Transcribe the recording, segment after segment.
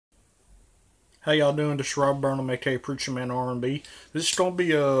How y'all doing? This is Rob Burnham, aka Preacherman R&B. This is going to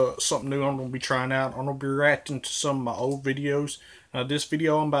be something new I'm going to be trying out. I'm going to be reacting to some of my old videos. This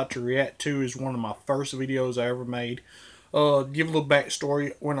video I'm about to react to is one of my first videos I ever made. Give a little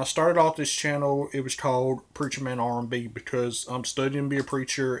backstory. When I started off this channel, it was called Preacherman R&B because I'm studying to be a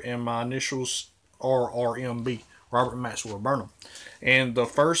preacher and my initials are RMB, Robert Maxwell Burnham. And the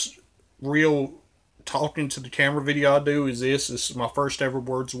first real talking to the camera video I do is this. This is my first ever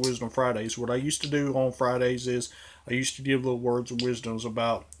Words of Wisdom Fridays. What I used to do on Fridays is I used to give little words of wisdoms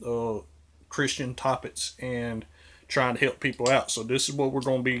about Christian topics and trying to help people out. So this is what we're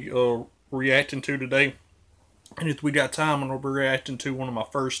going to be reacting to today. And if we got time, I'm going to be reacting to one of my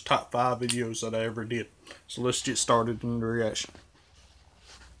first top 5 videos that I ever did. So let's get started in the reaction.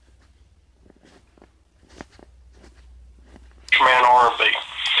 Man R&B.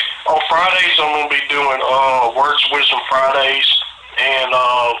 On Fridays, I'm going to be doing Words of Wisdom Fridays, and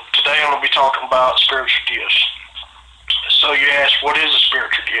today I'm going to be talking about spiritual gifts. So you ask, what is a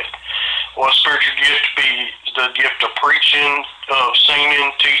spiritual gift? Well, a spiritual gift would be the gift of preaching, of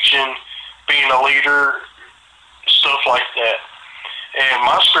singing, teaching, being a leader, stuff like that. And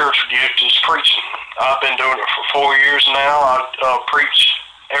my spiritual gift is preaching. I've been doing it for 4 years now. I preach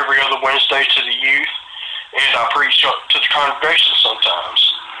every other Wednesday to the youth, and I preach to the congregation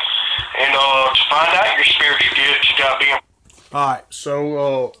sometimes. And to find out your spiritual gift, you got to be. Alright,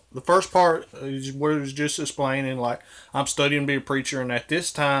 so the first part is what it was just explaining. Like, I'm studying to be a preacher, and at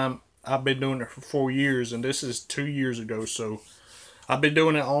this time, I've been doing it for 4 years, and this is 2 years ago. So I've been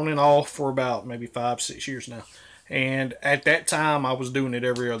doing it on and off for about maybe 5-6 years now. And at that time, I was doing it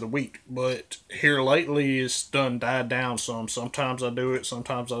every other week. But here lately, it's died down some. Sometimes I do it,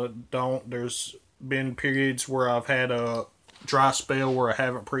 sometimes I don't. There's been periods where I've had a dry spell where I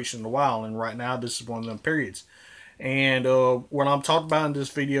haven't preached in a while, and right now this is one of them periods. And what I'm talking about in this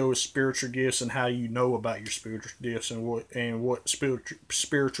video is spiritual gifts and how you know about your spiritual gifts and what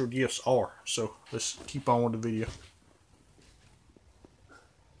spiritual gifts are. So let's keep on with the video.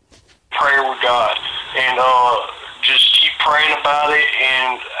 Prayer with God, and just keep praying about it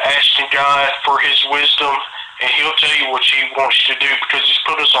and asking God for His wisdom, and He'll tell you what He wants you to do because He's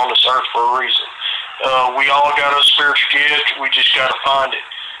put us on this earth for a reason. We all got a spiritual gift. We just got to find it,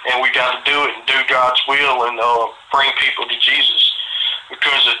 and we got to do it and do God's will and bring people to Jesus.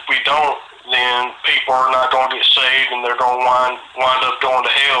 Because if we don't, then people are not going to get saved, and they're going to wind up going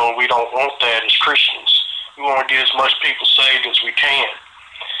to hell. And we don't want that as Christians. We want to get as much people saved as we can.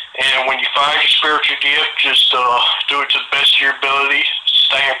 And when you find your spiritual gift, just do it to the best of your ability.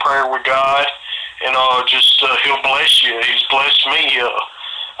 Stay in prayer with God, and He'll bless you. He's blessed me.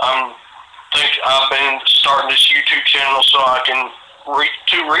 I've been starting this YouTube channel so I can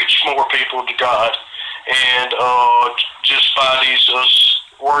reach more people to God, and just by these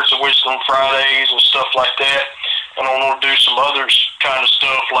Words of Wisdom Fridays and stuff like that. And I want to do some other kind of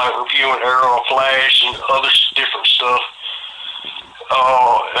stuff like reviewing Arrow and Flash and other different stuff.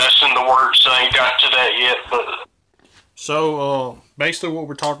 That's in the works. I ain't got to that yet, but. So basically, what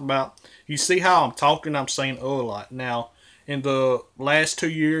we're talking about. You see how I'm talking? I'm saying a lot now. In the last 2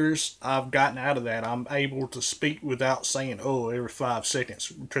 years, I've gotten out of that. I'm able to speak without saying every 5 seconds,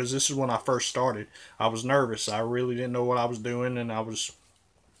 because this is when I first started. I was nervous. I really didn't know what I was doing, and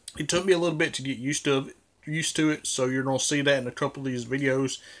it took me a little bit to get used to it. So you're going to see that in a couple of these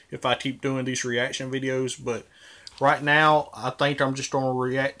videos if I keep doing these reaction videos. But right now, I think I'm just going to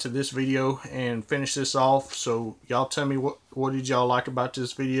react to this video and finish this off. So y'all tell me what did y'all like about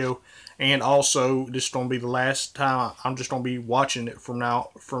this video. And also, this is going to be the last time. I'm just going to be watching it from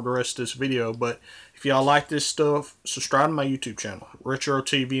the rest of this video. But if y'all like this stuff, subscribe to my YouTube channel, Retro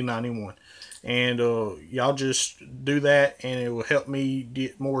TV 91. And y'all just do that, and it will help me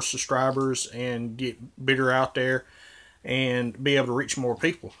get more subscribers and get bigger out there and be able to reach more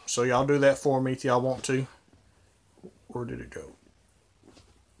people. So y'all do that for me if y'all want to. Where did it go?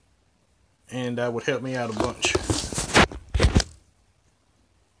 And that would help me out a bunch.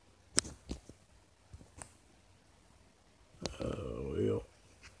 Well.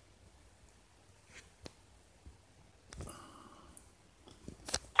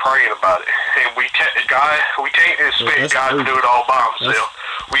 Praying about it, and we can't expect God to do it all by Himself.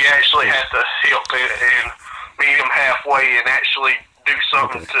 We actually have to help it and meet Him halfway and actually do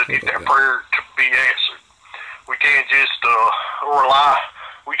something to get that prayer to be answered. We can't just rely.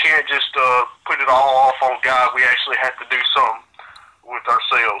 We can't just put it all off on God. We actually have to do something with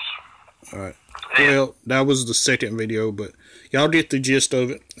ourselves. Alright. Well, that was the second video, but y'all get the gist of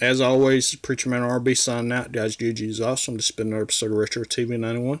it. As always, Preacherman R&B signing out. Guys, GG is awesome. This has been another episode of Retro TV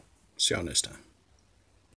 91. See y'all next time.